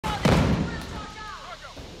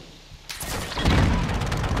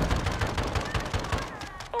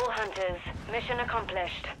hunters. Mission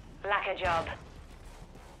accomplished. Lacquer job.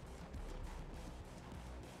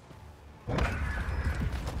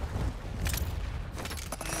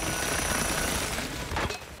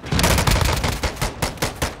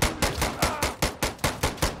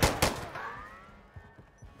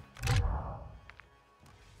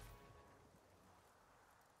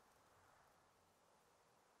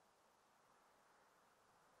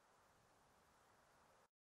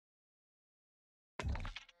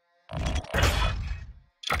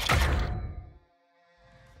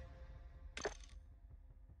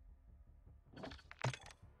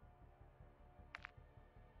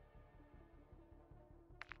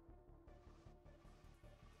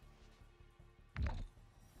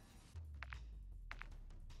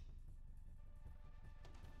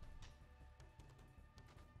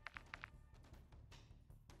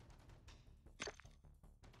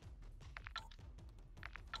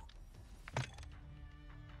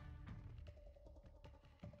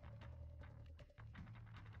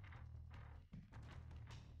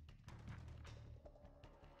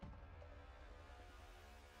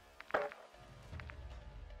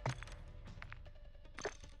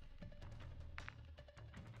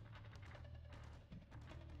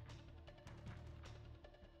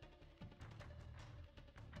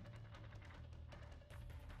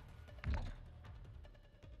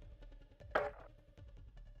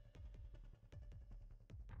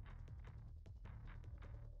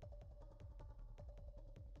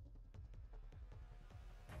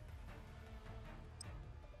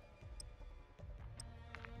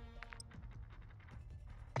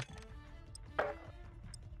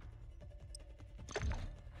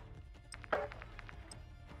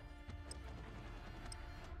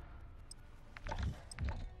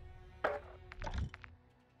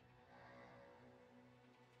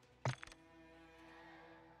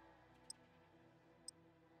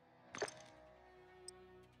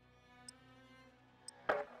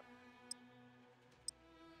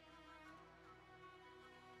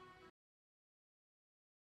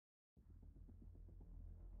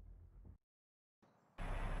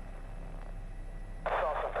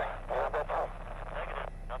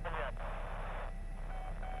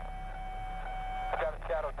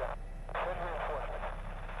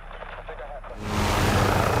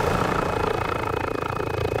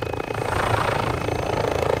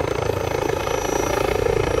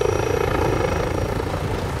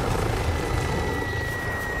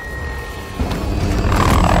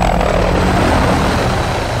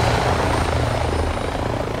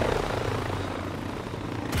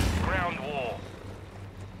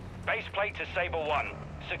 To Sabre 1.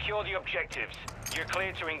 Secure the objectives. You're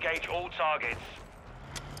cleared to engage all targets.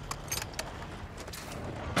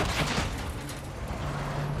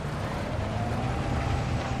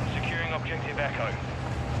 Securing objective Echo.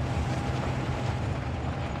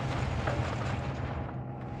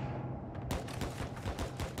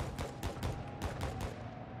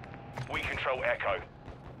 We control Echo.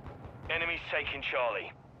 Enemies taking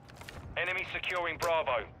Charlie. Enemy securing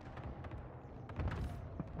Bravo.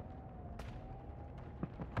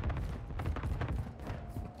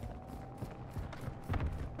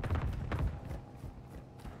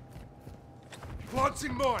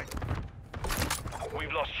 Launching mine!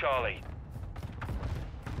 We've lost Charlie.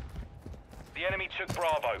 The enemy took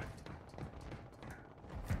Bravo.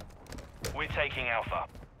 We're taking Alpha.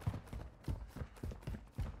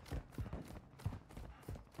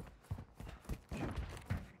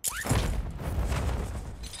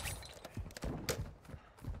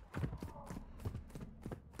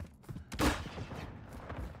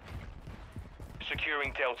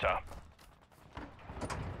 Securing Delta.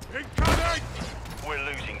 Incoming! We're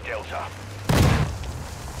losing Delta.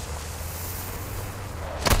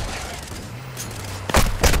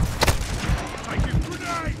 Taking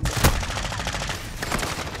grenade!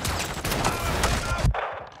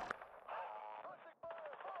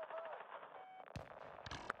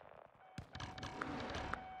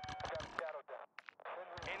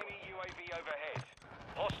 Enemy UAV overhead.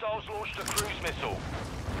 Hostiles launched a cruise missile.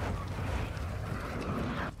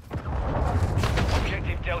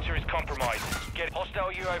 Objective Delta is compromised. Get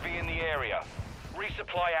hostile UAV in the area.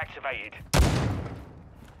 Resupply activated.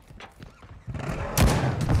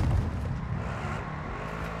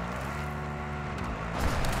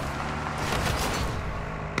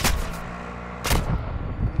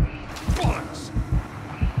 Bollocks!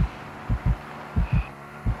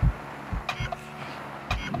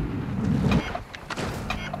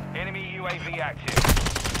 Enemy UAV active.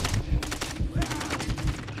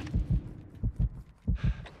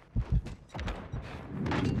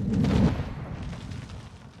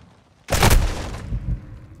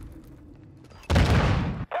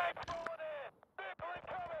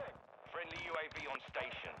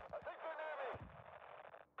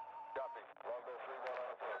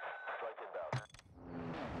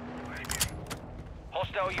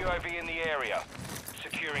 Hostile UAV in the area.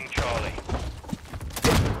 Securing Charlie.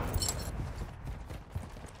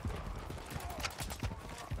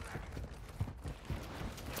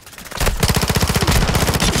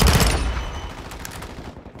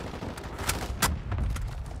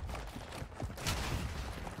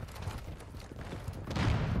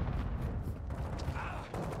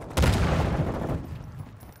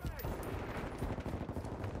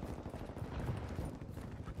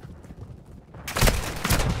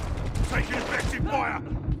 Taking effective fire!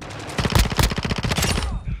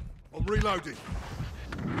 I'm reloading.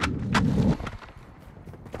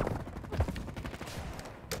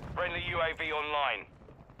 Friendly UAV online.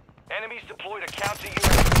 Enemies deployed a counter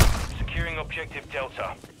UAV. Securing objective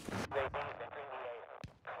Delta.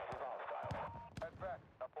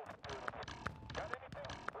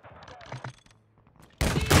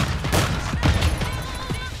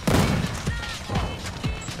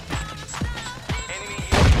 Enemy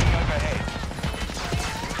UAV overhead.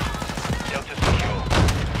 Delta secure.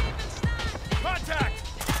 Contact!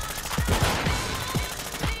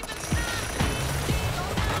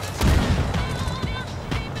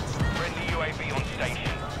 Friendly UAV on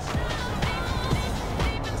station.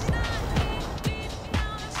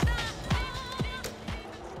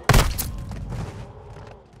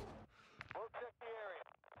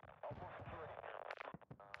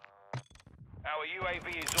 Our UAV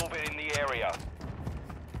is orbiting the area.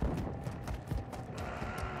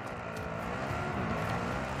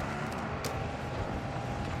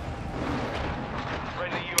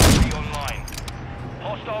 Friendly UAV online.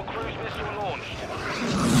 Hostile cruise missile launched.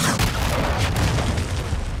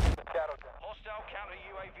 Hostile counter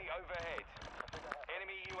UAV overhead.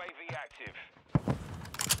 Enemy UAV active.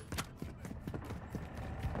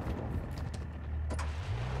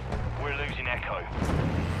 We're losing Echo.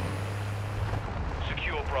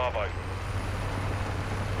 Secure Bravo.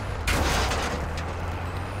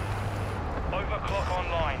 Overclock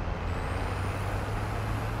online.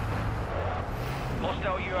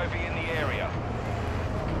 Hostile UAV in the area.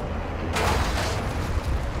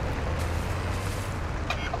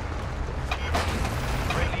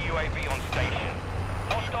 Friendly UAV on station.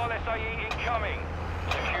 Hostile SAE incoming.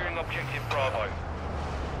 Securing objective Bravo.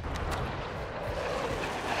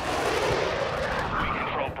 We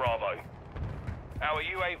control Bravo. Our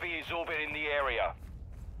UAV is orbiting the area.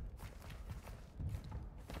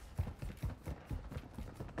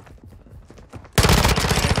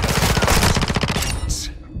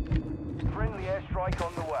 Friendly airstrike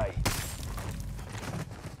on the way.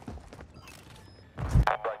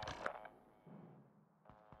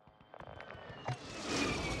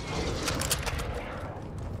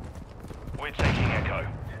 We're taking Echo.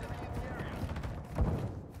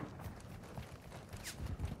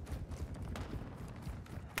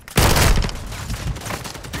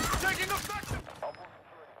 Taking effective!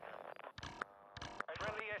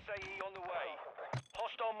 Friendly SAE on the way.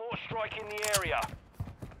 Hostile mortar strike in the area.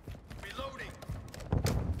 Reloading!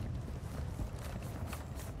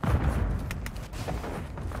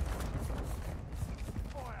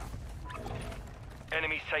 Fire!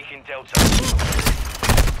 Enemies taking Delta.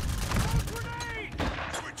 Grenade!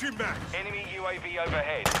 Switching back! Enemy UAV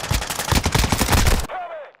overhead.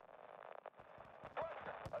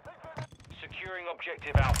 Securing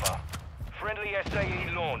objective Alpha. Friendly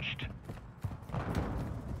SAE launched.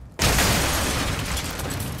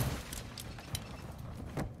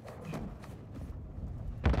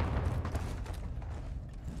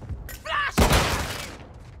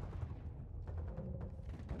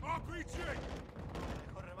 RPG!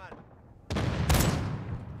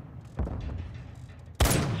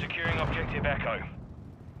 Securing objective Echo.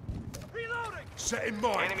 Reloading! Set in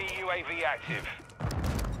mine! Enemy UAV active.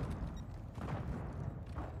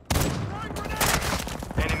 Throwing grenade!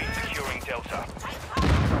 Enemy securing Delta.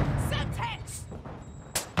 Semtex!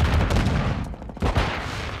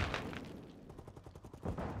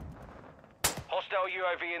 Hostile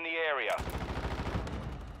UAV in the area.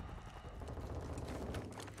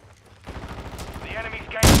 The enemy's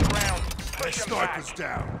gaining ground. Their Push them back. sniper's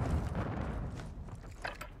down!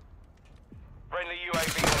 Friendly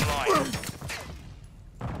UAV online.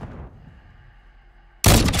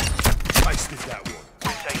 Tasted that one!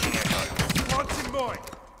 We're taking Echo. Planting mine!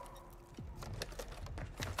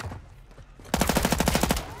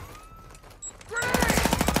 Grenade!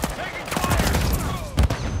 Taking fire!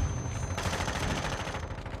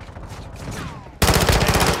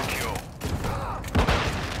 Secure.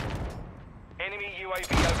 Enemy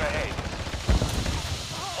UAV overhead.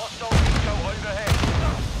 Hostile Pico overhead.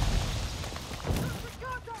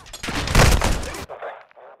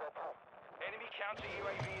 Enemy counter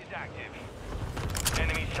UAV is active.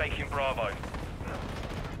 Enemies taking Bravo.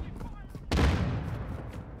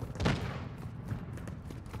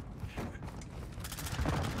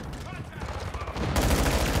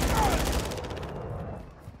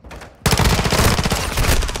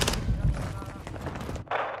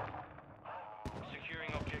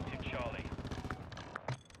 Securing objective Charlie.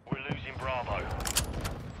 We're losing Bravo.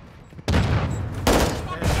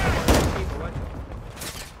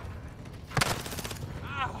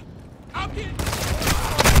 I'm getting...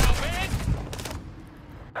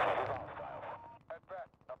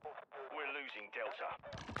 We're losing Delta.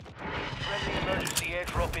 Friendly emergency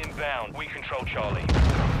airdrop inbound. We control Charlie.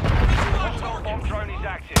 Hostile bomb drone is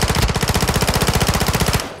active.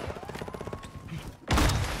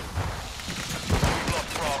 We've lost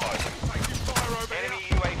Bravo. Enemy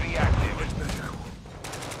UAV active.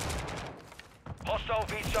 Hostile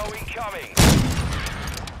VTOL incoming.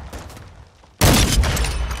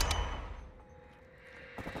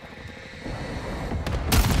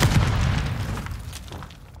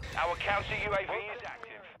 Our counter UAV is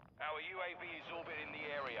active. Our UAV is orbiting the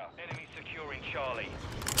area. Enemy securing Charlie.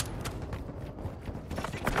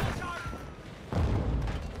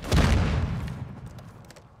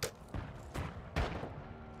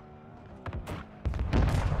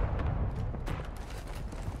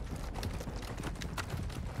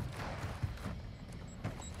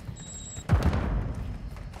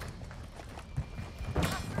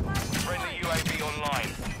 Friendly UAV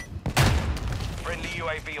online. Friendly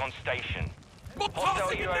UAV on station. Hostile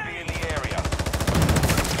UAV in the area.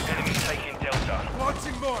 Enemy taking Delta.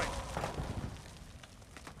 Launching mine.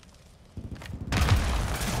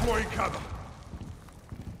 Deploying cover.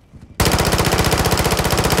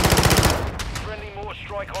 Friendly mortar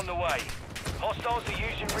strike on the way. Hostiles are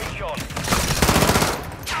using recon.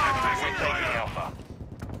 We're taking Alpha.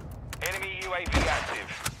 Enemy UAV active.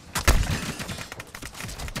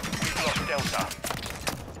 We've lost Delta.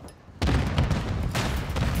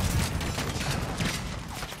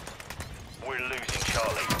 We're losing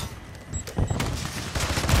Charlie.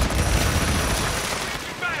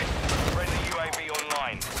 Friendly UAV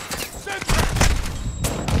online.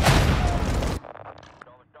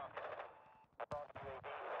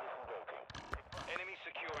 Enemy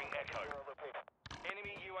securing Echo.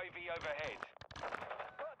 Enemy UAV overhead.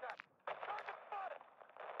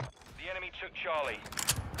 The enemy took Charlie.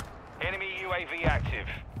 Enemy UAV active.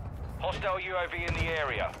 Hostile UAV in the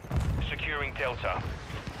area. Securing Delta.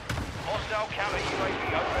 Hostile counter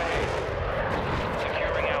UAV overhead.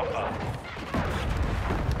 Securing Alpha.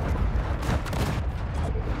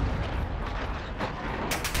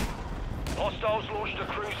 Hostiles launched a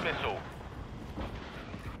cruise missile.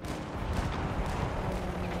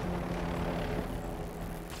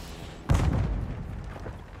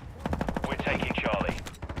 We're taking Charlie.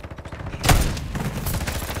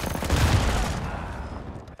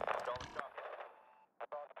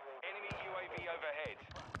 Enemy UAV overhead.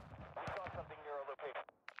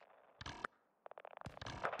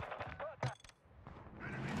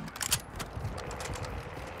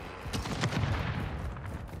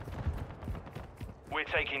 We're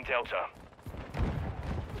taking Delta.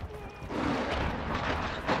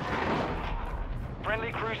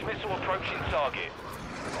 Friendly cruise missile approaching target.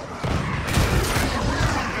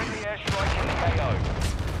 Friendly airstrike in the AO.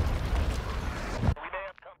 We may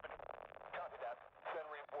have company. Copy that. Send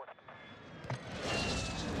reinforcements.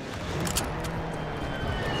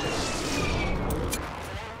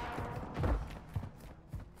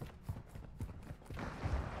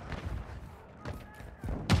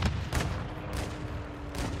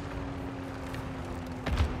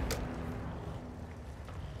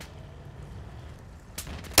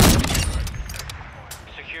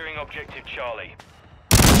 Securing objective Charlie.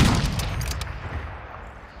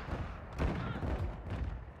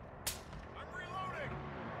 I'm reloading.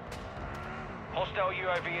 Hostile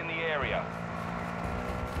UAV in the area.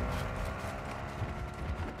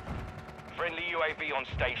 Friendly UAV on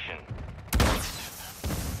station.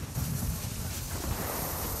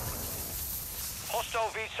 Hostile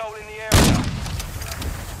VTOL in the area.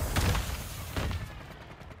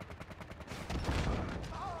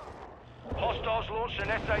 Hostiles launched an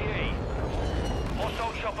SAE.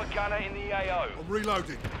 Hostile chopper gunner in the AO. I'm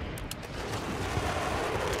reloading.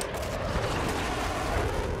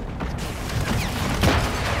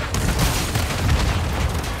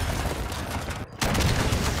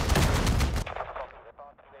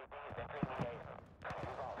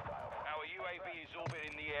 Our UAV is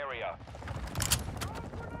orbiting the area.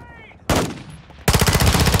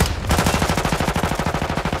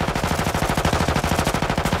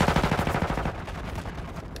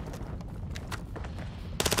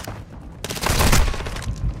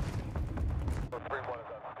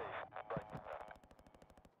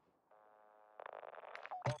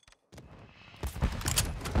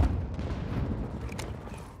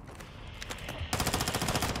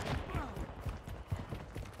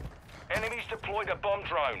 Enemies deployed a bomb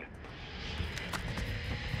drone.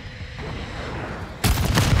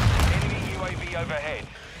 Enemy UAV overhead.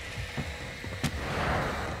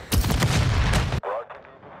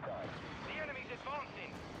 The enemy's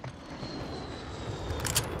advancing.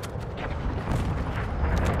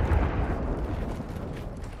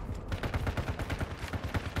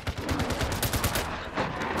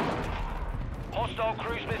 Hostile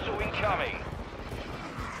cruise missile incoming.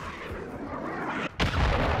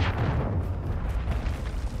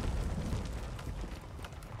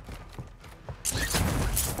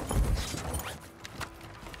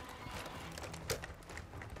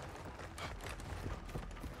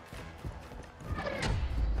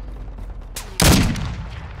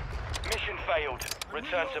 Mission failed.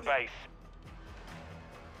 Return to base.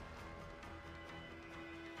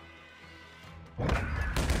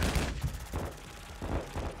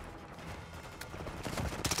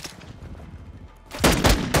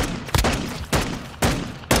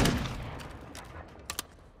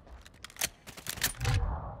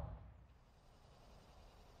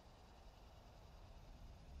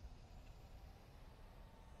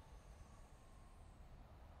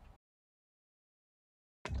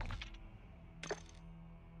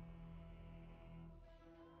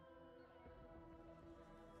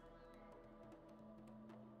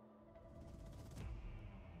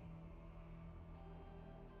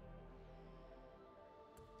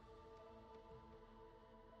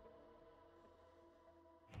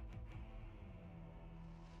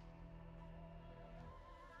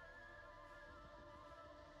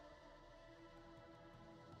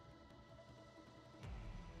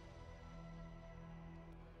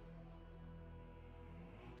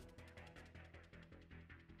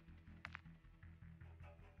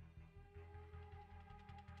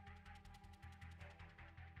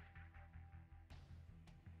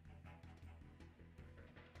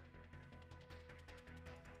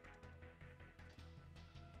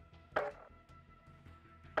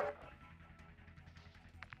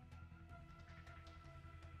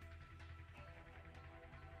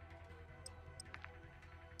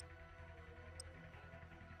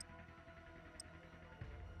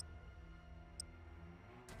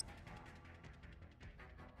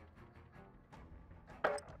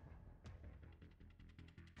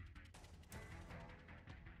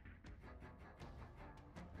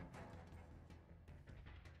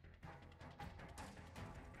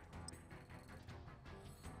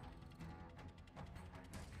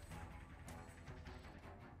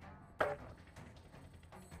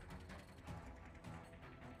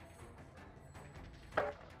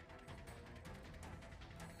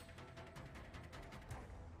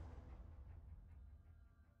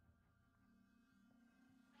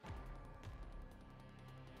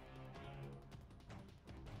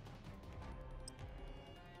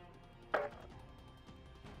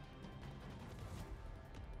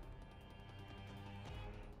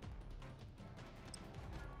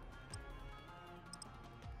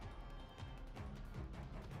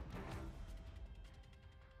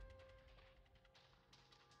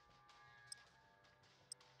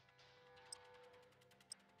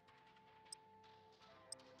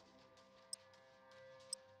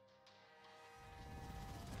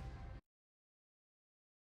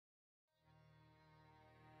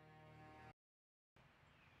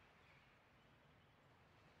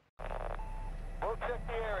 We'll check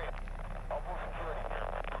the area. I'll move security.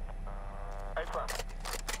 Hey, firm.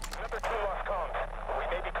 Number 2 lost comms. We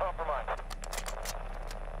may be compromised.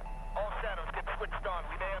 All shadows get switched on.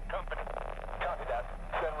 We may have company. Copy that.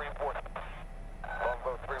 Send reinforcements.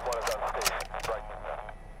 Longbow 3-1 is on station. Right.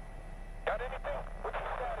 Got anything? What's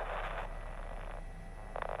your status?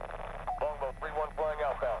 Longbow 3-1 flying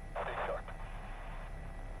outbound. Stay sharp.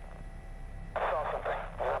 I saw something.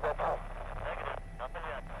 We're about to. Negative. Nothing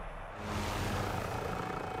yet.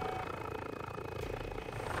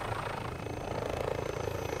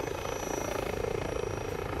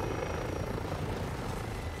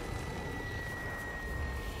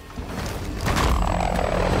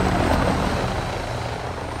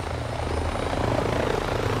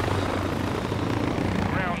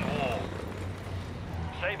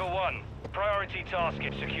 Priority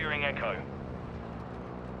target securing Echo.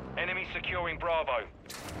 Enemy securing Bravo.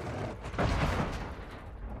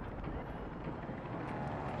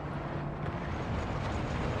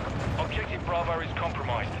 Objective Bravo is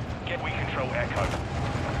compromised. We control Echo.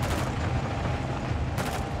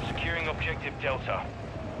 Securing objective Delta.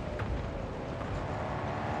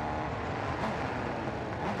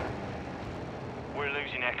 We're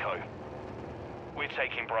losing Echo. We're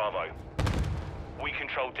taking Bravo. We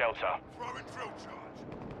control Delta. Throwing drill charge.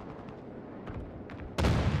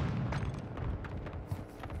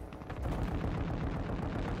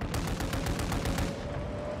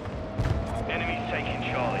 taking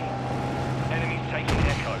Charlie. Enemies taking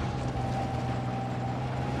Echo.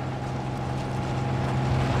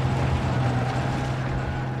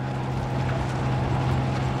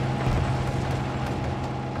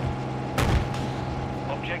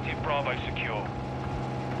 Objective Bravo secure.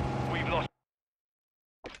 We've lost.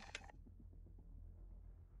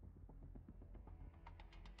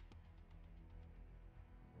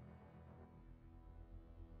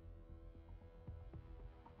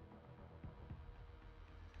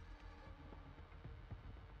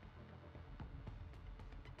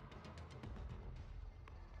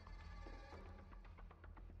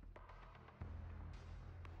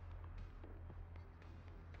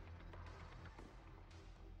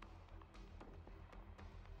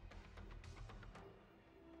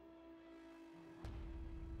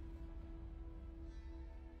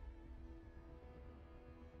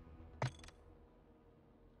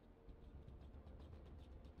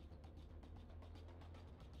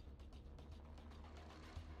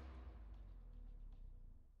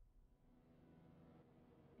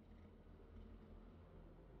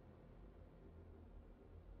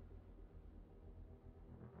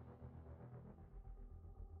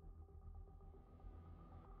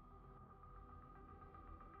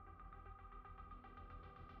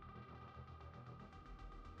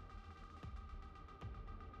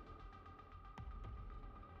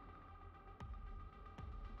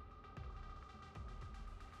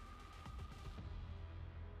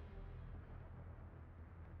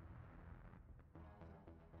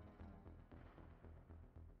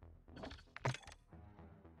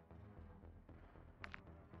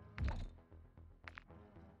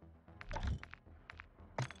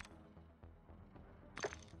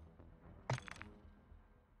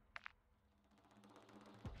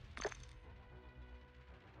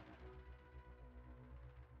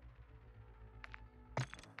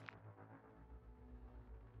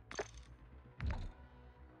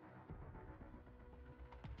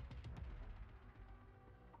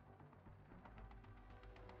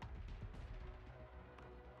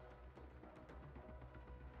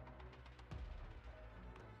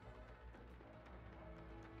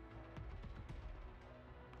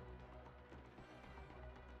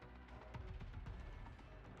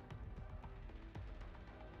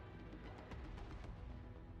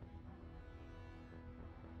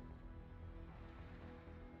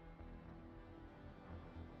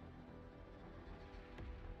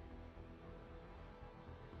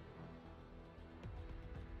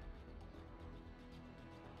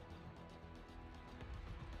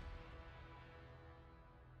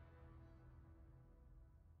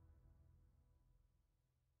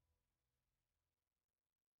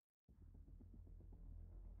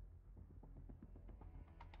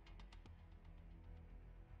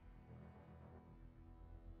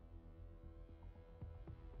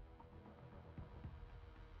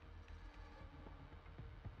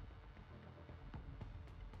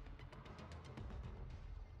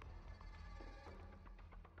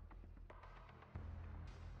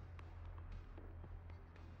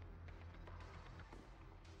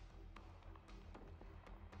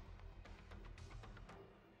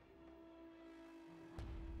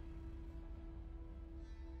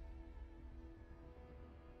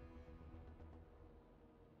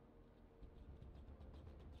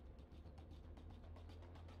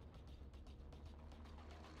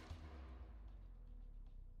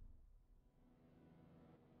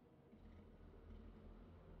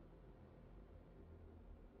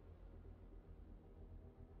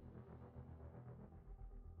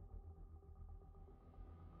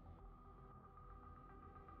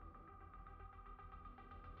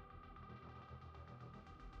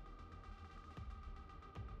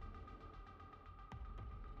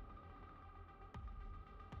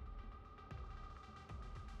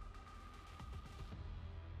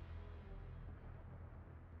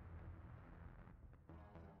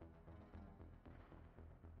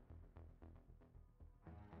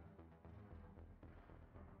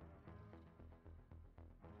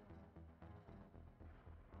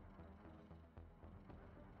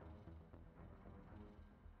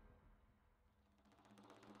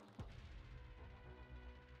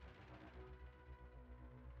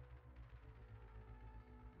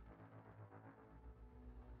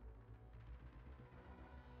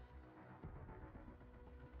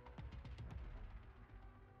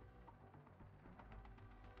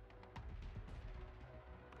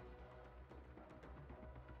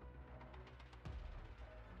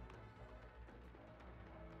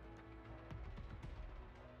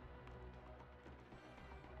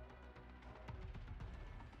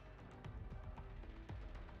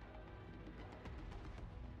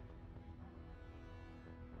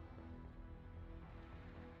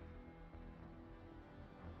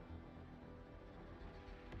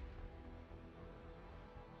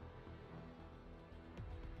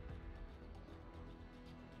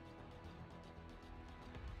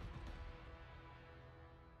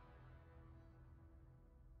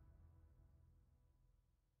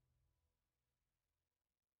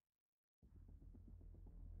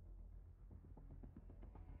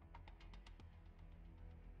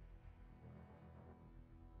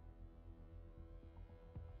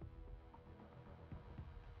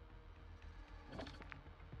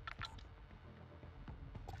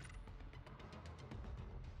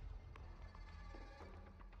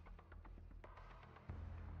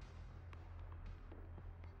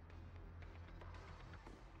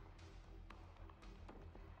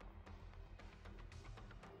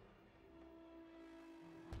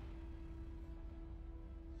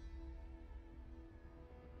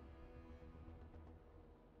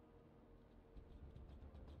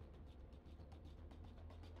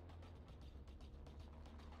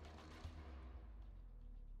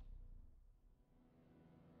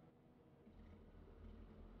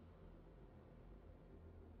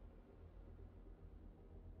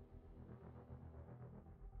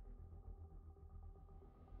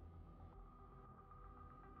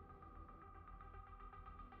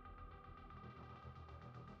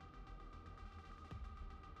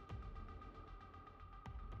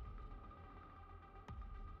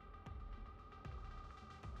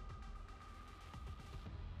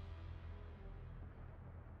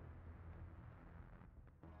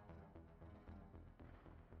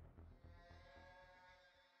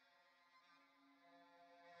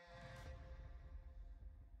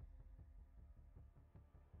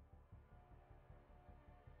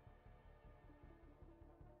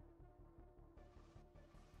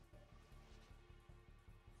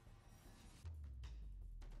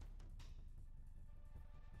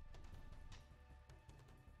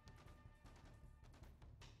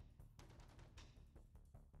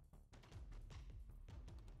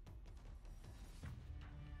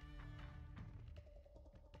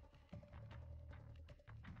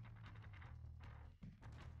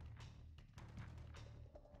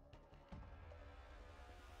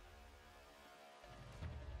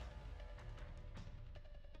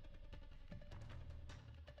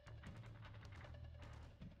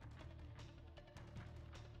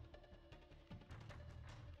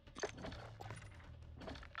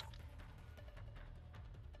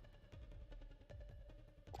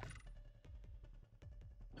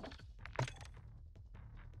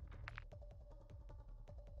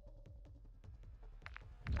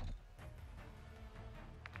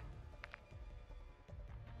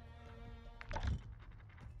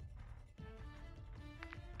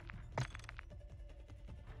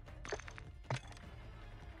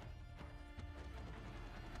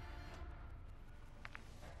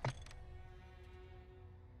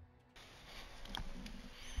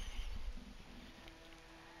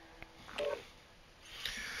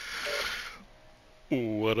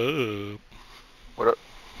 What up? What up?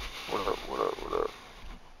 What up? What up? What up?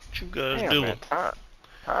 What you guys Damn, doing? man,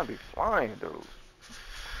 time be flying, dude.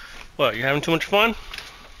 What, you having too much fun?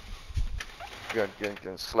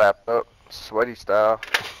 Getting slapped up, sweaty style.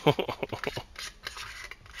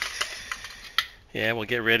 Yeah, well,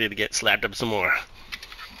 get ready to get slapped up some more.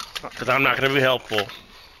 Because I'm not going to be helpful.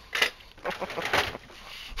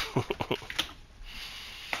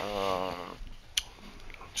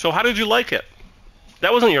 So how did you like it?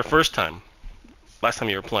 That wasn't your first time. Last time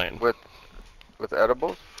you were playing. With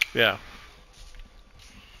edibles? Yeah.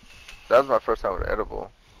 That was my first time with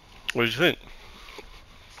edible. What did you think?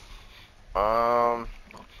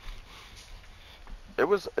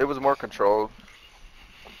 It was more controlled.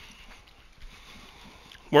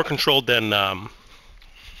 More controlled than, how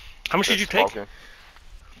much did you take? Smoking.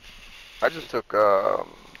 I just took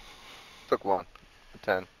one,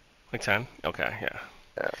 10. Like 10? Okay, yeah.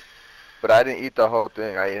 Yeah. But I didn't eat the whole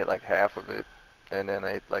thing. I ate like half of it, and then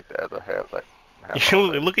I ate like the other half, like half.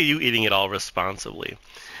 Look at you eating it all responsibly.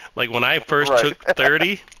 Like when I first Right. took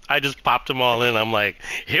 30, I just popped them all in. I'm like,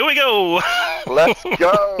 here we go. Let's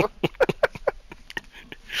go.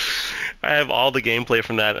 I have all the gameplay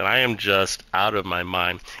from that, and I am just out of my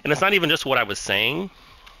mind. And it's not even just what I was saying,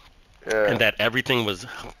 Yeah. and that everything was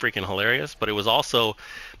freaking hilarious, but it was also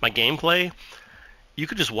my gameplay. You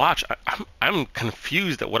could just watch. I'm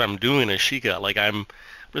confused at what I'm doing as Sheikah. Like I'm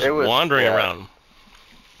just wandering around.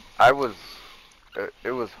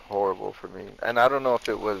 It was horrible for me, and I don't know if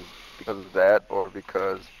it was because of that or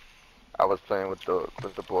because I was playing with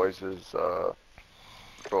the boys'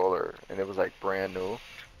 controller, and it was like brand new.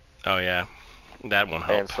 Oh yeah, that one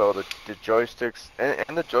helped. And so the joysticks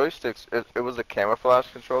and the joysticks, it was a camouflage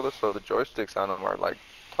controller, so the joysticks on them are like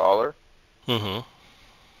taller. Mm-hmm.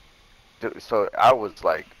 So I was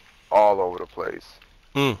like all over the place.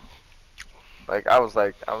 Mm. Like I was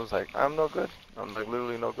like I'm no good. I'm like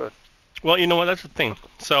literally no good. Well, you know what? That's the thing.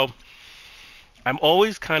 So I'm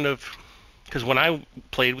always kind of, because when I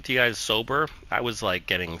played with you guys sober, I was like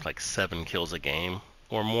getting like 7 kills a game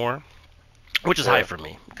or more, which is high for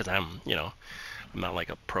me because I'm not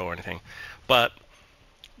like a pro or anything. But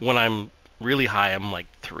when I'm really high, I'm like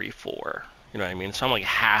 3, 4. You know what I mean? So I'm like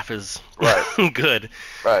half as good.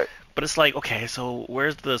 Right. But it's like, okay, so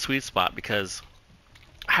where's the sweet spot? Because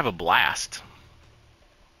I have a blast.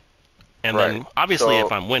 And then obviously if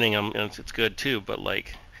I'm winning, it's good too. But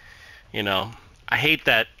like, I hate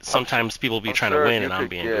that sometimes people be trying to win and I'm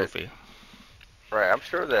being goofy. Right. I'm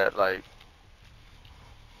sure that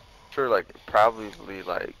probably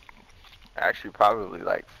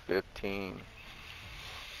like 15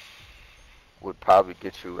 would probably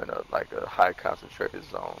get you in a high concentrated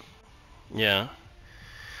zone. Yeah.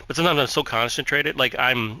 But sometimes I'm so concentrated, like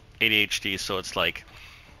I'm ADHD, so it's like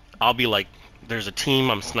I'll be like, there's a team,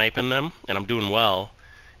 I'm sniping them, and I'm doing well,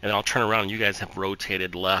 and I'll turn around and you guys have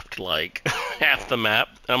rotated left like half the map.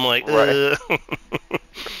 I'm like, Right.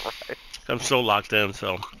 I'm so locked in,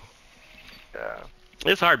 so Yeah.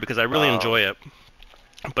 it's hard because I really enjoy it.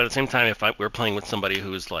 But at the same time, if we're playing with somebody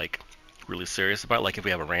who's like really serious about it, like if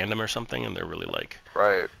we have a random or something and they're really like,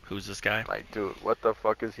 Right. who's this guy? Like, dude, what the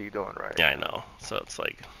fuck is he doing right Yeah, I know. So it's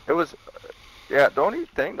like, It was, the only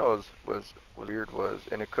thing that was weird was,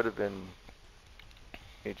 and it could have been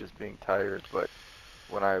me just being tired, but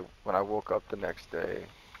when I woke up the next day,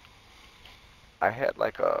 I had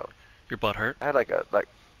like a, your butt hurt? I had like a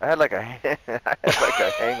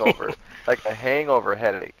hangover, like a hangover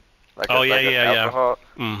headache. Alcohol,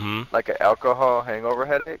 Mm-hmm. like an alcohol hangover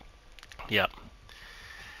headache. Yep.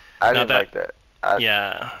 I didn't like that.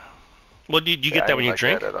 Yeah. Well, do you get that when you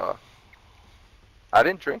drink? That at all. I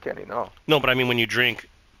didn't drink any, no. No, but I mean when you drink,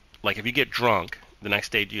 like if you get drunk, the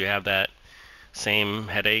next day do you have that same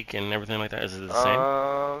headache and everything like that? Is it the same?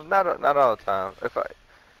 Not all the time.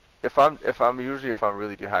 If I'm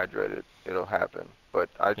really dehydrated, it'll happen. But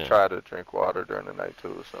I try to drink water during the night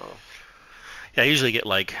too, so. Yeah, I usually get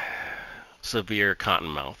like severe cotton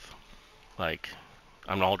mouth. Like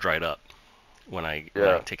I'm all dried up when I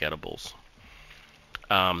take edibles.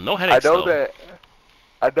 No headaches though.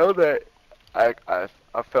 I know that I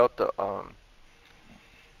felt the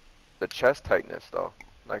chest tightness though,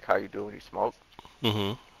 like how you do when you smoke.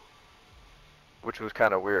 Mhm. Which was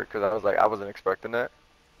kind of weird because I wasn't expecting that.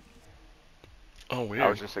 Oh, weird. I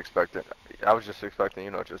was just expecting, just to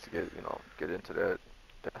get into that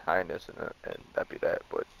highness and that be that.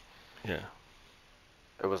 But yeah,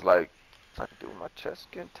 it was like, dude, my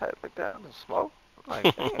chest getting tight like that in the smoke. I'm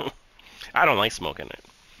like, damn. I don't like smoking it.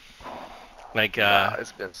 Like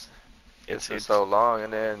it's been so long,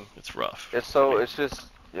 and then it's rough. It's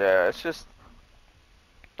just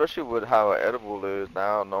especially with how edible it is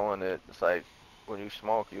now, knowing it, it's like when you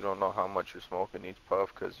smoke, you don't know how much you're smoking each puff,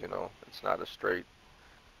 because you know it's not a straight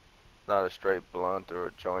blunt or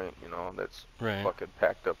a joint, you know, that's Right. fucking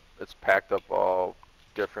packed up. It's packed up all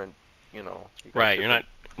different, you know. You got Right. You're not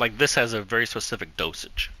different- like this has a very specific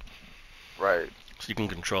dosage, right. so you can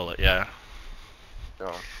control it. Yeah.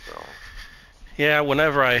 No, so Yeah.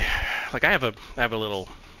 Whenever I have a little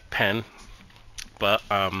pen, but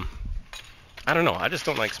I don't know. I just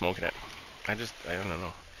don't like smoking it. I don't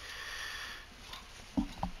know.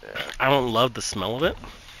 yeah. I don't love the smell of it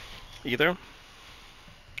either.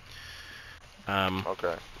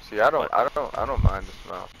 Okay. See, I don't mind the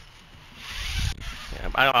smell. Yeah,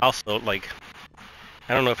 I also like.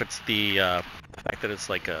 I don't know if it's the fact that it's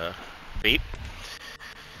like a vape,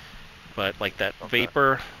 but like that Okay.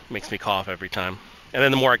 vapor makes me cough every time. And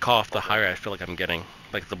then the more I cough, the higher I feel like I'm getting.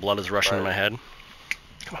 Like the blood is rushing to my Right. head.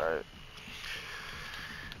 Right.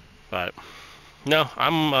 But no,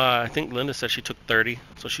 I think Linda said she took 30,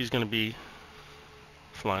 so she's gonna be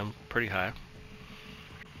flying pretty high.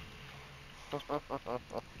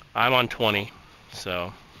 I'm on 20,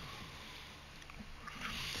 so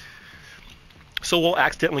we'll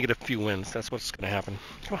accidentally get a few wins. That's what's gonna happen.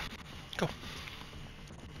 Come on, go.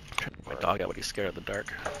 Trying to get my dog out, but he's scared of the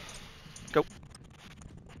dark. Go.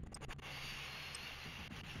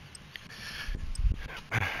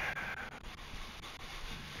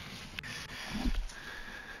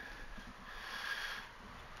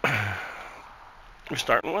 We're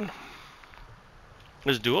starting one.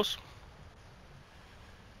 There's duels.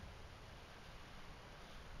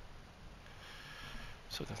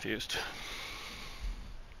 So confused.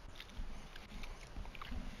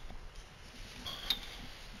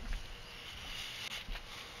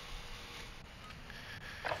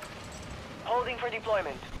 Holding for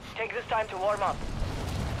deployment. Take this time to warm up.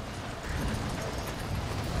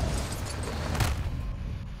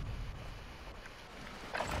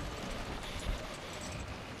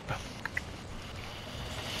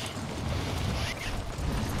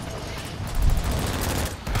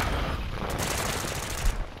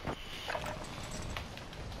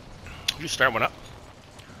 You start one up.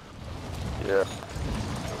 Yeah.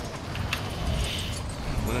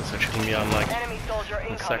 When it's actually gonna be on like Enemy soldier in a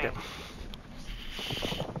incoming. second.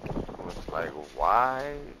 It's like,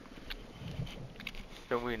 why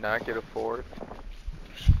can we not get a fourth?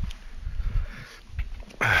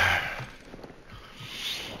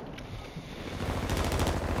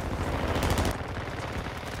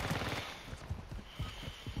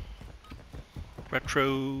 Retro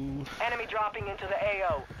Enemy dropping into the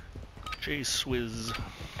AO. J Swizz.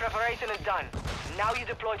 Preparation is done. Now you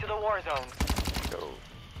deploy to the war zone. Yo,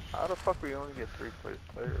 how the fuck we only get 3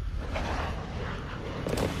 players?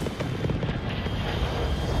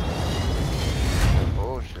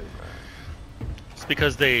 Bullshit, man. It's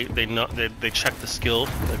because they know they check the skill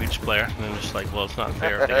of each player, and then just like, well, it's not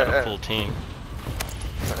fair if they got a full team.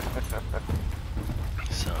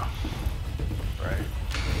 So Right.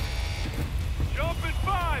 Jump in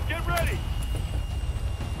 5, get ready!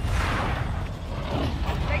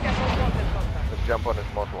 Take that most wanted contact. Let's jump on this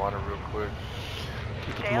most wanted real quick.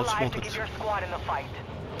 Stay Most alive to wanted. keep your squad in the fight.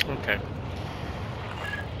 Okay,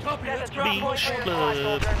 Copy, Set let's a drop drop point point for your blood.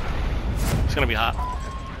 squad, soldier. it's gonna be hot.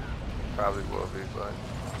 Probably will be, but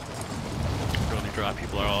Early drop.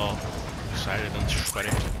 People are all excited and sweaty.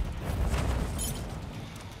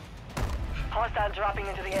 Hostiles dropping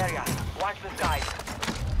into the area. Watch the skies.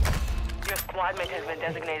 Your squad mate has been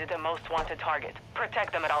designated the most wanted target.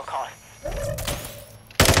 Protect them at all costs.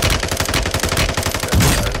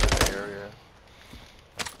 that's in the area.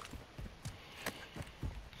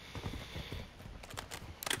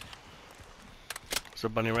 There's a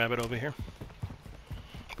bunny rabbit over here.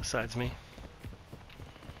 Besides me.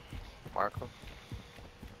 Marco.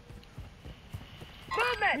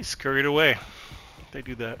 He scurried away. They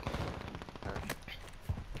do that.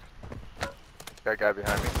 Got a guy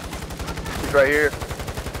behind me. He's right here.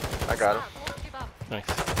 I got him. Nice.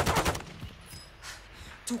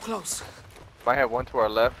 Too close. Might have one to our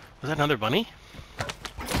left. Was that another bunny?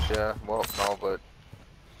 Yeah, well, no, but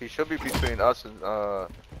he should be between us and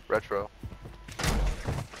Retro.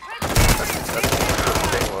 That's what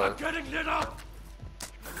the thing was. Getting lit up!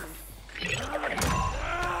 You kept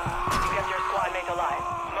your squad mate alive.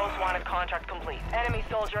 Most wanted contract complete. Enemy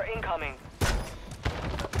soldier incoming.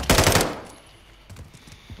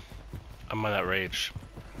 I'm on that rage.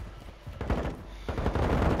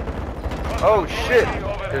 Oh shit!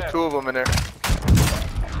 There's 2 of them in there.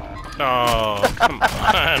 Oh, come on.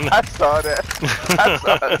 I saw that. I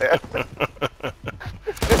saw that.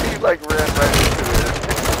 He like ran right into it.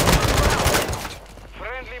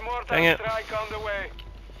 Friendly Dang it. Strike on the way.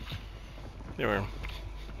 They were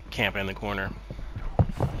camping in the corner.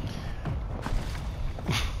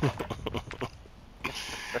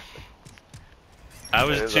 I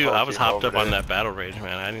There's was a too. whole I was team hopped over up on there. that battle rage,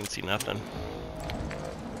 man. I didn't see nothing.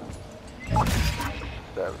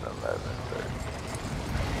 7-11.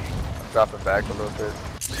 Dropping back a little bit.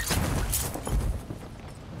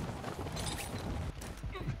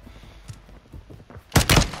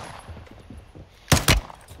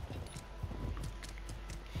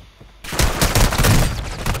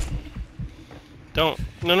 Don't.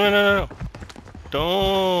 No, no, no, no, no.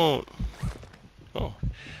 Don't. Oh.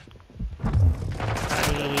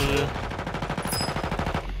 Hi.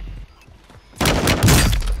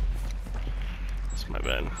 That's my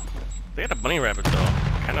bad. They had a bunny rabbit though.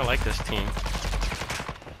 Kind of like this team.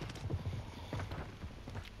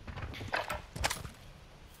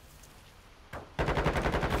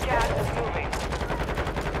 Gas is moving.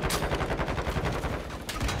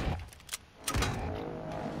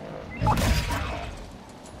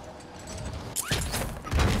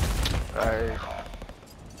 Nice.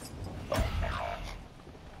 I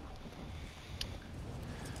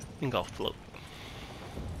think I'll float.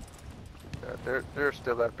 Yeah, they're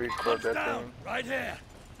still at Beach Club, that team. Right here.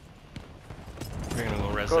 We're gonna go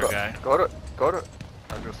res Go their to, guy. go to, go to,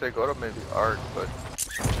 I was gonna say go to maybe Art, but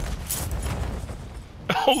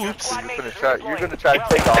Oh, oops. Squad you're mates gonna try, you're redeploying. gonna try to Well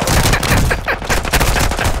take done. off.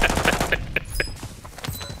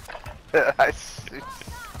 I see.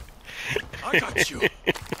 I got you.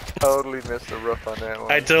 Totally missed the roof on that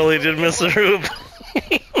one. I totally did miss the roof.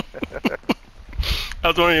 I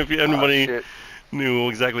was wondering if anybody shit. knew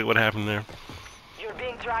exactly what happened there. You're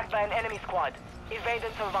being tracked by an enemy squad. Evade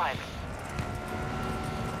and survive.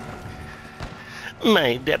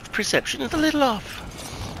 My depth perception is a little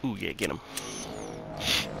off. Ooh, yeah, get him.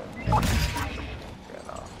 Yeah,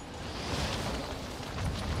 no.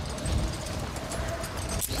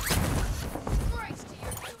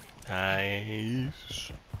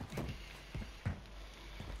 Nice.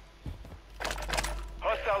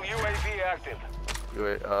 Hostile UAV active. You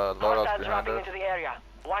load up Hostiles behind dropping us. into the area.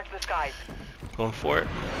 Watch the skies. Going for it.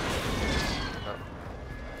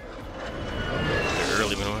 They're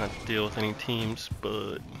early, we don't have to deal with any teams,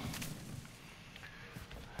 but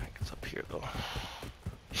it's up here though.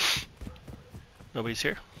 Nobody's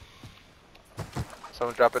here.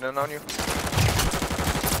 Someone dropping in on you?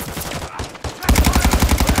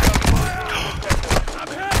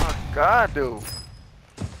 Oh, God, dude.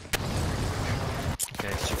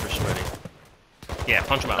 Okay, super sweaty. Yeah,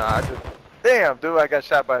 punch him out. Nah, I just... Damn, dude, I got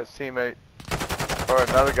shot by his teammate. Or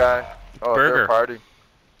another guy. Oh, Burger. third party.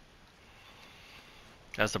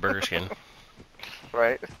 That's the burger skin.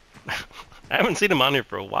 Right? I haven't seen him on here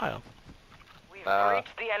for a while. We've Nah.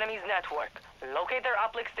 breached the enemy's network. Locate their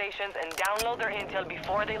uplink stations and download their intel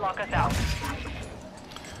before they lock us out.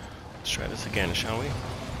 Let's try this again, shall we?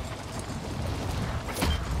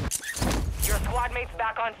 Your squad mates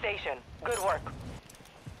back on station. Good work.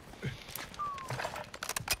 Look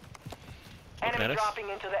at Enemy us. dropping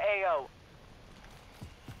into the AO.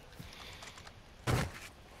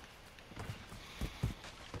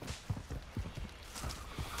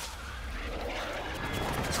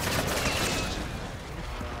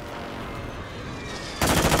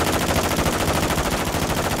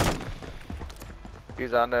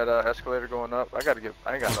 He's on that escalator going up. I ain't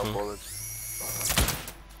got no Mhm. bullets.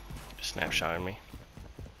 Snapshotting me.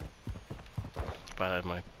 Violated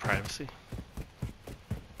my privacy.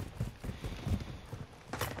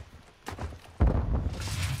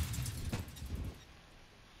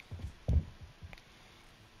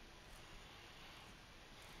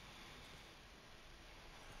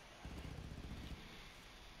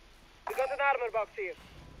 We got an armor box here.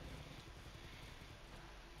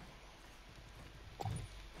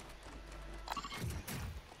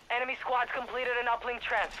 Enemy squad's completed an uplink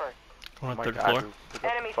transfer. Going on My third God, floor. dude. Look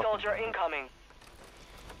at Enemy the fucking- soldier incoming.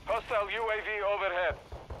 Hostile UAV overhead.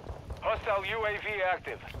 Hostile UAV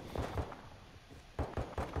active.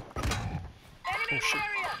 Oh shit.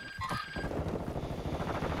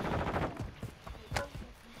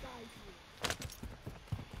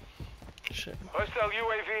 Shit. Hostile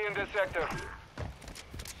UAV in this sector.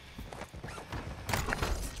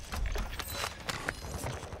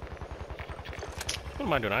 What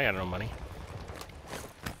am I doing? I got no money.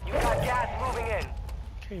 You got gas moving in.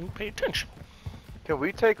 Okay, pay attention. Can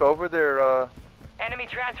we take over their Enemy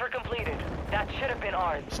transfer completed. That should have been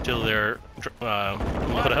ours. Still there.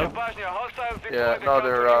 Loadout. Bosnia, hostiles deployed yeah, the no,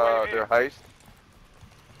 counter their UAV. heist?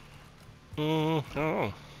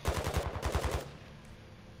 Oh.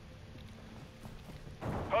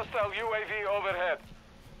 Hostile UAV overhead.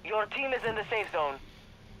 Your team is in the safe zone.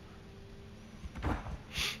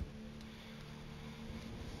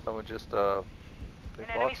 Someone just they An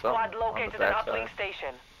enemy bought squad something on the located an backside. uplink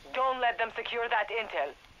station. Don't let them secure that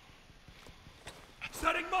intel.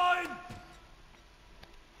 Setting mine!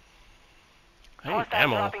 I need Hostiles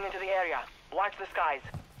ammo. dropping into the area. Watch the skies.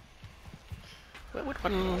 What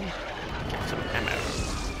one? Some ammo.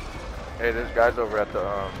 Hey, there's guys over at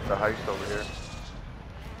the heist over here.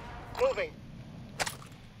 Moving.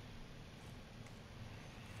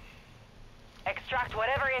 Extract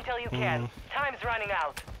whatever intel you can. Time's running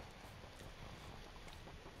out.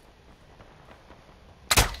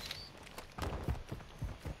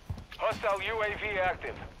 Hostile UAV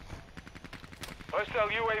active. Hostile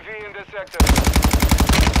UAV in the sector.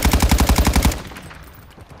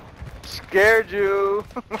 Scared you.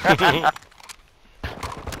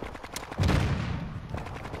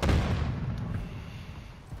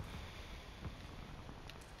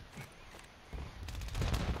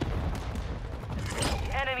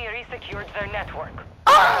 Enemy resecured their network.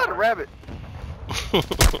 Ah, the rabbit.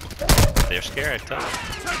 They're scared, I tell you.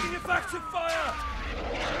 Taking effective fire!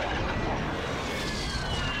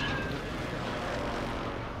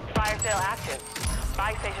 Fire sale active.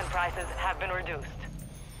 Buy station prices have been reduced.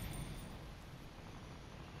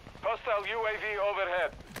 Hostile UAV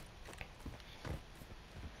overhead.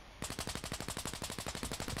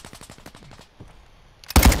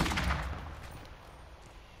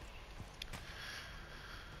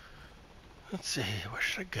 Let's see, where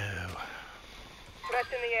should I go? Threats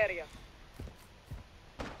in the area.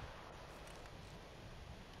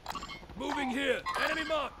 Moving here! Enemy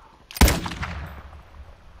mark!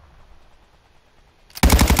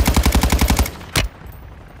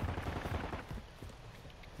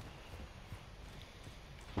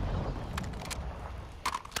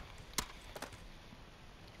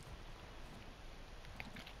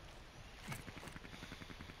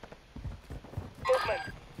 Movement.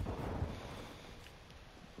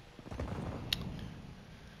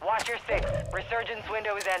 Watch your six. Resurgence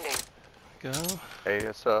window is ending. Go. Hey,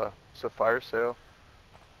 it's a fire sale.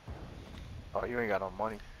 Oh, you ain't got no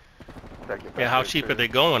money. Gotta get Yeah, back how there, cheap too. are they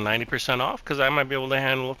going? 90% off? Because I might be able to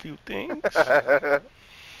handle a few things. I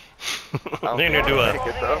don't They're gonna think do I'll a take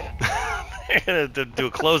it, though. they're gonna do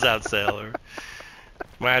a closeout sale, or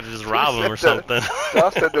might have to just rob them or Said something.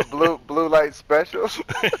 Y'all said the blue light special.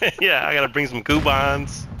 Yeah, I gotta bring some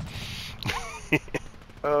coupons.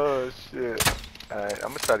 Oh shit! All right, I'm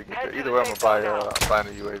gonna try to get Head there. to Either the way, I'm safe gonna buy zone now. I'm buying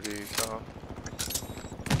a UAV. So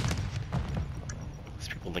There's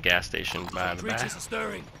people in the gas station by the back. Creatures are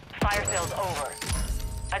stirring. Fire sale's over.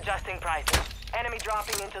 Adjusting prices. Enemy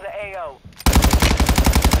dropping into the AO.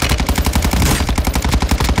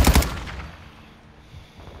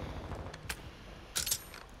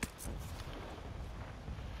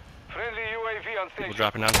 Friendly UAV on People station.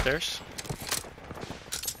 dropping downstairs.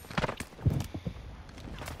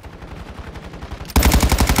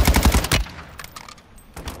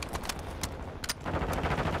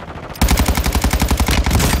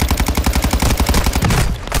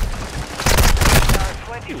 There are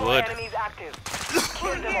 24 would. enemies active.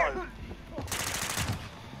 Kill them all.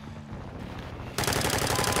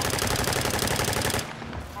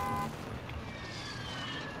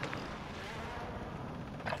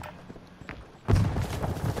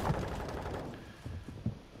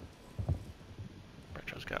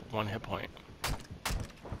 Retro's got 1 hit point.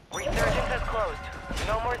 Resurgence has closed.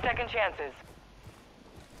 No more second chances.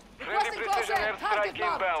 Friendly precision airstrike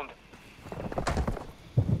inbound.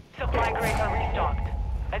 Supply crates are restocked.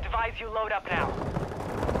 Advise you load up now.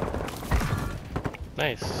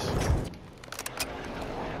 Nice.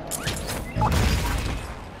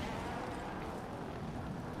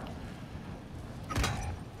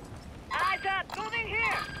 Eyes up! Moving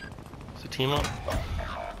here! Is the team up?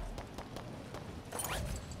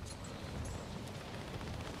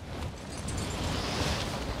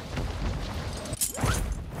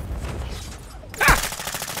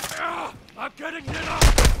 Ah, I'm getting hit up!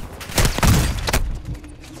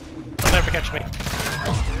 They'll never catch me.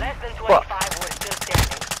 Less than 25 were still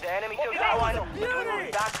standing. The enemy took that one, but we will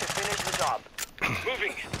be back to finish the job.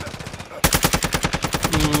 Moving.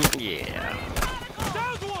 Yeah.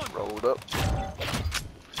 Downed one! rolled up.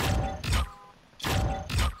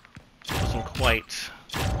 Wasn't quite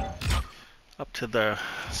up to the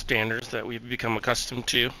standards that we've become accustomed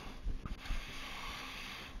to.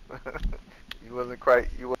 You wasn't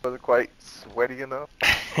quite sweaty enough.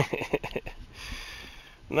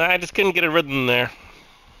 No, I just couldn't get a rhythm there.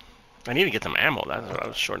 I need to get some ammo. That's what I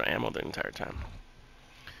was short of ammo the entire time.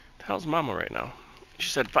 The hell's Mama right now? She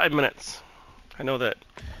said 5 minutes. I know that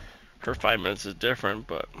Her 5 minutes is different,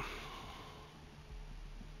 but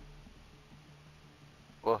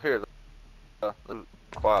Well, here, the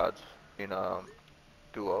quads,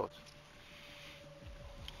 duos.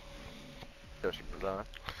 Till she comes on.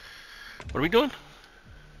 what are we doing?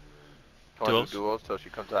 Wanna Duos? do duos till she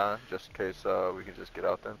comes on, just in case we can just get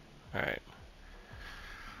out then. All right.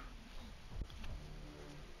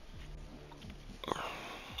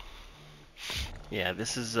 Yeah,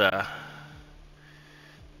 this is the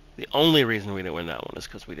only reason we didn't win that one is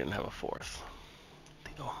because we didn't have a fourth.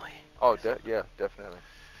 The only. Oh, yeah, definitely.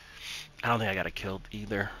 I don't think I got it killed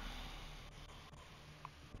either.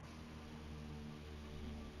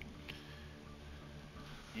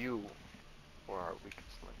 You were our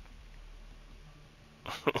weakest link.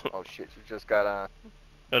 Oh shit, you just got on.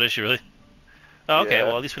 Oh, did she really? Oh, okay. Yeah.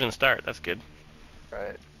 Well, at least we didn't start. That's good.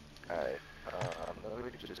 Right. Alright. Let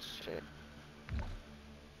me just change. You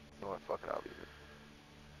know what? Fuck it, I'll leave it.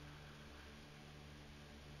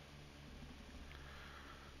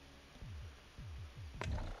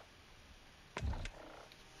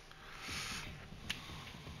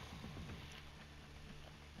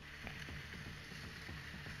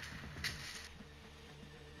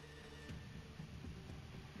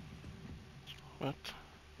 What?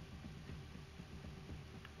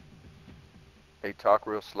 Hey, talk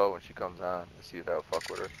real slow when she comes on and see if that'll fuck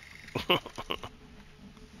with her.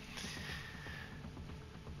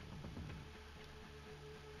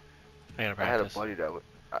 I gotta I had a practice. buddy that would.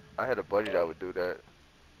 I had a buddy that would do that.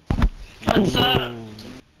 What's up?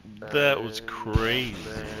 That was crazy.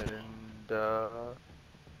 And,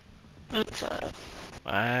 What's up?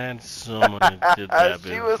 I had someone that did that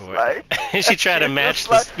she was before. like, she tried to she match was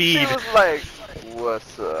the like- speed. She was like,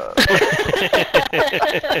 "What's up?"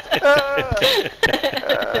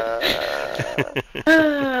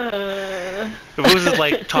 Who's is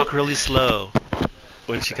like talk really slow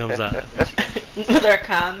when she comes on. With our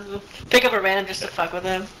comms. Pick up a random just to fuck with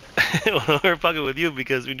him. Well, we were fucking with you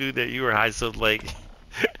because we knew that you were high, so like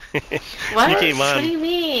What? you came What do on. you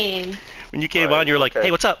mean? When you came Right, on, you were like, okay.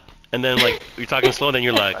 "Hey, what's up?" And then like you're talking slow, then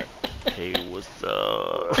you're like, "Hey, what's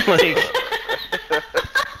up?" Like,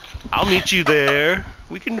 I'll meet you there.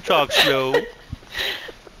 We can talk slow. I'm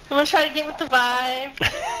gonna try to get with the vibe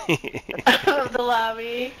of the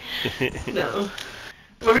lobby. No.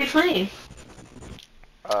 What are you playing?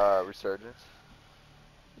 Resurgence.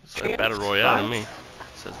 It's like Battle Royale to me. It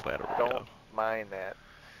says Battle Royale. Don't mind that.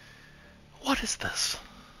 What is this?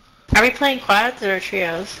 Are we playing quads or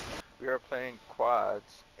trios? We are playing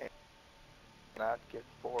quads and not get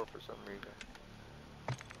 4 for some reason.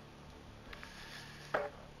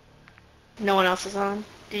 No one else is on.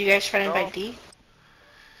 Did you guys try to invite No. D?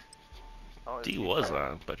 Oh, is D he was playing?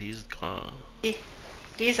 on, but he's gone. D's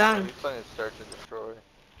Yeah, on. he's playing Search and Destroy.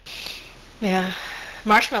 Yeah.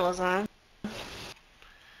 Marshmallow's on.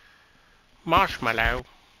 Marshmallow.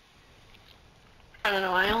 I don't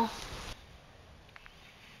know, Isle.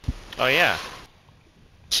 Oh yeah,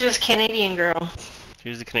 She was a Canadian girl. she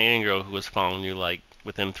was the Canadian girl who was following you like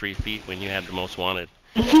within 3 feet when you had the most wanted.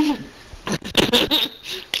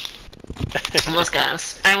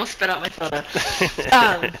 I almost spit out my photo.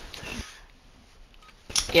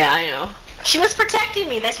 Yeah, I know. She was protecting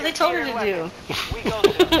me. That's what they told her to do. We go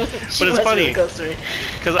to. She But it's was funny. really close to me.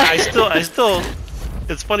 Because I still,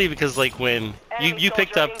 it's funny because like when you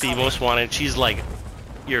picked up the most wanted, she's like,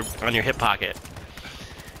 you're on your hip pocket.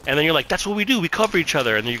 And then you're like, that's what we do, we cover each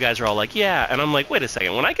other. And then you guys are all like, yeah. And I'm like, wait a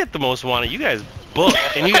second, when I get the most wanted, you guys book.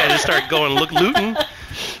 And you guys just start going looting.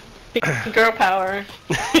 Girl power.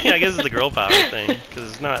 Yeah, I guess it's the girl power thing. Because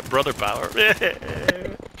it's not brother power.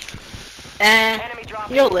 Enemy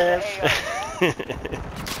dropping You'll into the live.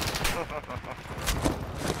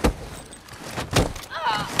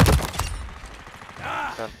 AO.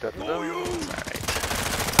 Dun, dun, dun.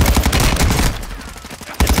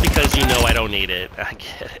 It's because you know I don't need it. I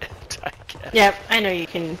get it. I get it. Yep, I know you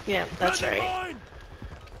can. Yep, that's right. Mine.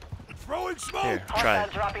 Throwing smoke. Here,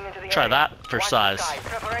 Hostiles dropping into the try area. that for Watch the size. sky.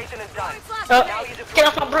 Preparation is done. Now you Oh, deploy get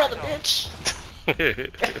off my the brother, zone. bitch.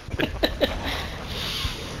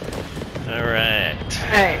 Alright.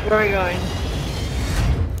 Alright, where are we going?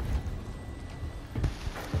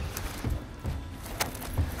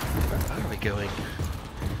 Where are we going?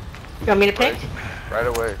 You want me to pick? Right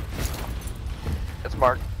away. It's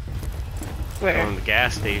marked. Going Where? to the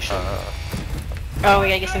gas station. Oh, we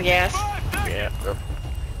gotta get some gas. Yeah. Yep.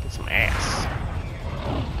 Get some ass.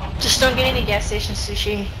 Just don't get any gas station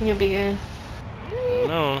sushi. You'll be good.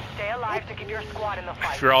 No. Stay alive to keep your squad in the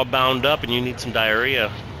fight. If you're all bound up and you need some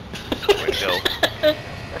diarrhea, way to go.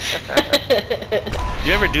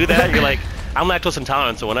 You ever do that? You're like, I'm lactose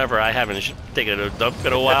intolerant, so whenever I haven't taken a dump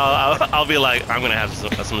in a while, I'll be like, I'm gonna have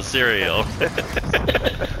some cereal.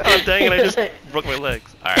 Oh dang it! I just broke my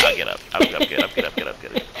legs. All right, I'll get up. Get up.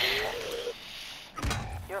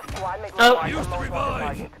 Your squad mate Oh. was the most wanted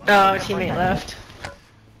target. Oh, teammate left.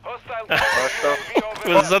 Hostile What the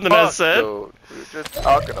Was it something I fuck, said? dude? We were just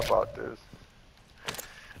talking about this.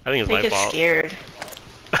 I think it's I my think it's fault. scared.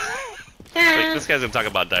 Wait, this guy's gonna talk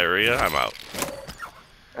about diarrhea. I'm out.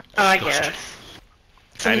 Oh, I guess.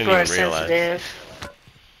 Some I people didn't are even realize. sensitive.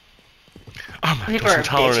 Oh, my People lactose are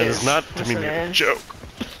intolerant bitches. is not to That's me what a it is. joke.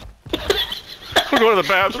 We're going to the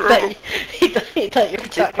bathroom. He thought you were He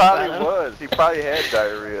talking probably about him. was. He probably had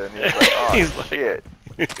diarrhea, and he was like, "Oh He's like- shit!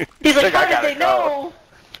 He's like, Think I how did gotta they go. know?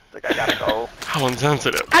 Like I gotta go. How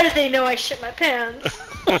insensitive. How did they know I shit my pants?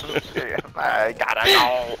 Yeah, I gotta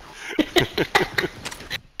go."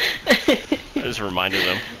 I just reminded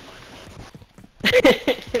him.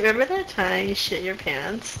 Remember that time you shit your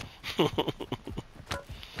pants?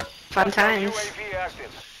 Fun times. UAV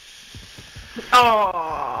active.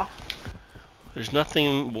 Oh. There's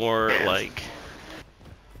nothing more like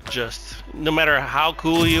just no matter how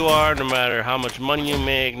cool you are, no matter how much money you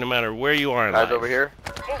make, no matter where you are in Guys life, over here.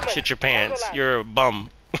 shit your pants. You're a bum.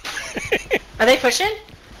 Are they pushing?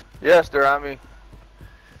 Yes, they're on me.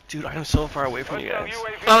 Dude, I'm so far away from you Hostile guys.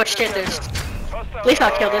 UAV Oh in shit, the there's... sector. At least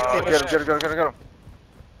I'll kill this Get bitch. him! Get him! Get him! Get him!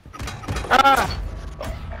 Ah.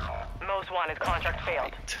 Most wanted contract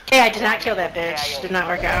failed. Hey, I did not kill that bitch. Did not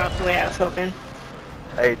work out the way I was hoping.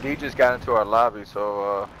 Hey, D just got into our lobby,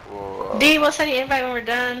 so we'll. D, we'll send you an invite when we're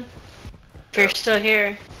done. If you're still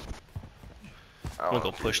here. I'm gonna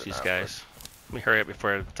go push these guys. Let me hurry up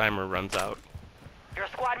before the timer runs out. Your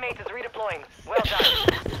squad mate is redeploying. Well done.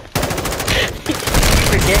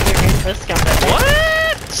 Forget your info scumbag.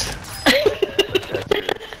 What?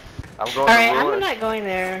 I'm going Alright, to I'm ruin. not going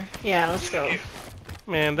there. Yeah, let's go.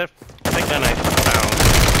 Man, that gun I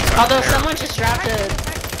found. Although someone just dropped a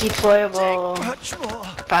deployable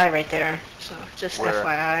buy right there. So, just Where?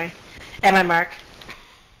 FYI. At my mark.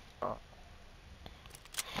 Oh.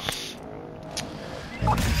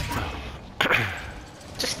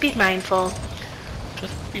 Just be mindful.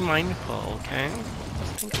 Just be mindful, okay?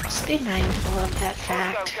 Just be mindful of that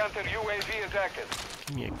Hostile fact. counter UAV is active.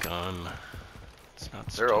 Give me a gun. It's not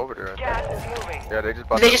They're stupid. over there. Gas is moving. Yeah, they just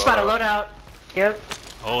bought. They the just bought a loadout. loadout. Yep.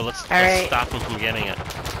 Oh, let's Alright. stop them from getting it.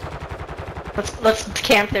 Let's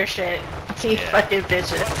camp their shit. You Yeah. fucking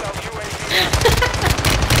bitches. Hostile UAV.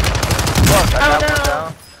 Fuck, I got Oh, one no.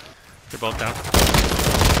 down. They're both down.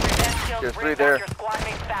 There's three Bring there. back your squad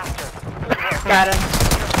mate faster. Got him.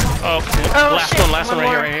 Oh, Oh, last shit, one, one right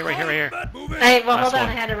more. here, right here, right here. Hey, well, Last hold on. one.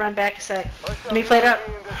 I had to run back a sec. Let me play it up.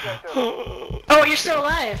 Oh, you're still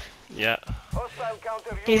alive. Yeah, Hostile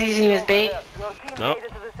counter He's using his bait. Your team Nope. made it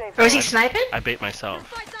to the safe Or was he zone. sniping? I bait myself.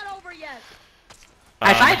 Fight's not over yet. If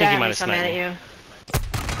I I think he die, might I'm have so mad sniped at me. you.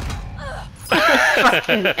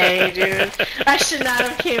 Fucking A, dude. I should not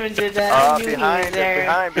have came and did that. I knew he was Behind,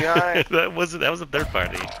 there. behind. that was a third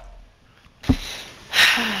party.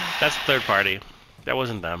 That's a third party. That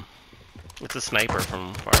wasn't them. It's a sniper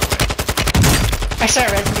from far away. I saw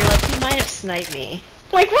Res and you're like, he might have sniped me.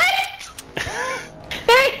 Like, what?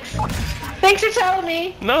 Thanks! Thanks for telling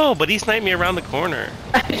me. No, but he sniped me around the corner.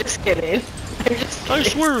 I'm just kidding. I'm just I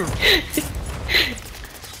kidding. swear.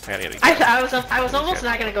 I was almost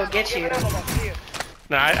not gonna go get you.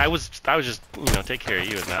 No, I was just take care of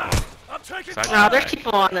you in that one. Oh, there's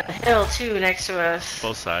people on the hill too next to us.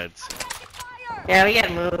 Both sides. Yeah, we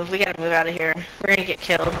gotta move. We gotta move out of here. We're gonna get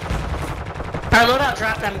killed. Our loadout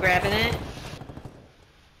dropped. I'm grabbing it.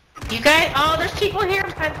 You guys? Oh, there's people here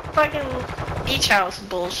by the fucking beach house.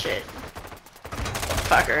 Bullshit.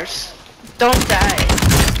 Fuckers. Don't die.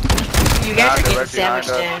 You guys are They're getting right behind sandwiched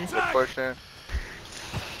in. us. They're pushing.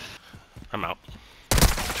 I'm out.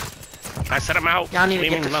 I said I'm out. Y'all need to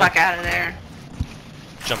Leave get me the alone. fuck out of there.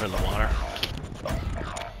 Jump in the water.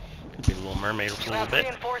 Could be a little mermaid a little bit.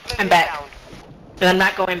 Reinforcements I'm back. inbound. But I'm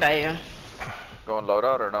not going by you. Going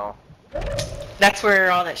loadout or no? That's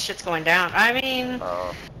where all that shit's going down. I mean,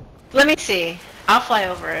 Oh. let me see. I'll fly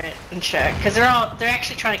over it and check. Cause they're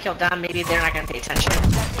actually trying to kill Dom. Maybe they're not gonna pay attention.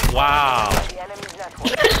 Wow. The enemy's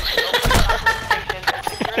network.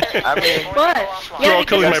 I mean, What? They're all because-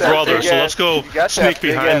 killing my Got that brother, big so ass- let's go you got sneak that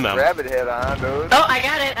big behind ass them. rabbit head on, dude. Oh, I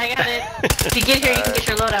got it. If you get here, you can get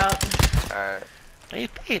your loadout. Alright. Hey,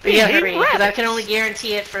 But you gotta hurry, because I can only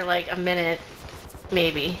guarantee it for like a minute,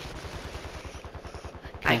 maybe.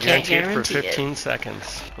 I can't guarantee for it. 15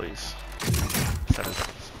 seconds, please. 7 seconds.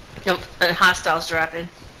 Nope, a hostile's dropping.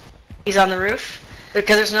 He's on the roof.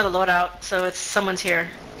 Because there's another loadout, so it's someone's here.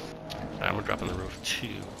 I'm gonna drop on the roof too.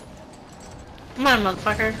 Come on,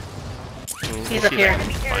 motherfucker. He's up See here.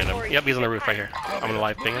 that. Find him. Yep, he's on the roof right here. I'm gonna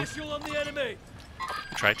live ping him. Visual on the enemy.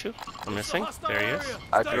 Try to. I'm missing. There he is.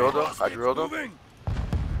 I drilled him. I drilled him. Moving.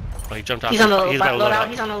 Oh, he jumped off. He's on the He's got a loadout. loadout.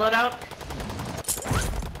 He's on the loadout.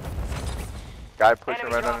 Guy pushing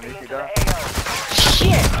Enemy right dropping underneath into you, the Doc. AO.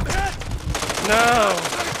 Shit. No!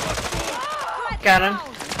 Got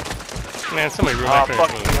him. Man, somebody Oh, revive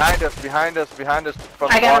fuck. me. Behind us. From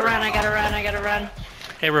the I gotta water. run. I gotta run.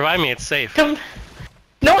 Hey, revive me. It's safe. Come.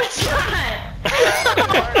 No, it's not.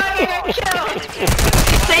 I got killed. He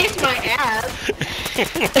saved my ass.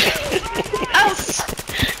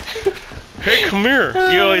 Hey, come here.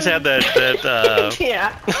 You always had that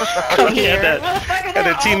Yeah. you Here. had Motherfucker, a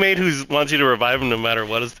no. teammate who wants you to revive him no matter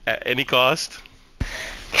what, is at any cost.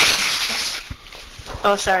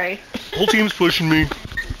 Oh, sorry. Whole team's pushing me.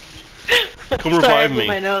 Come Sorry, I revive put me.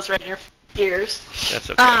 my nose right in your ears. That's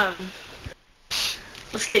okay.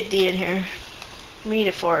 Let's get D in here. We need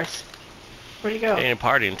a fourth. Where'd he go? It ain't a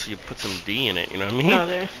party until you put some D in it, you know what I mean? Oh,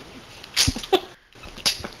 there.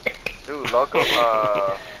 Dude, local,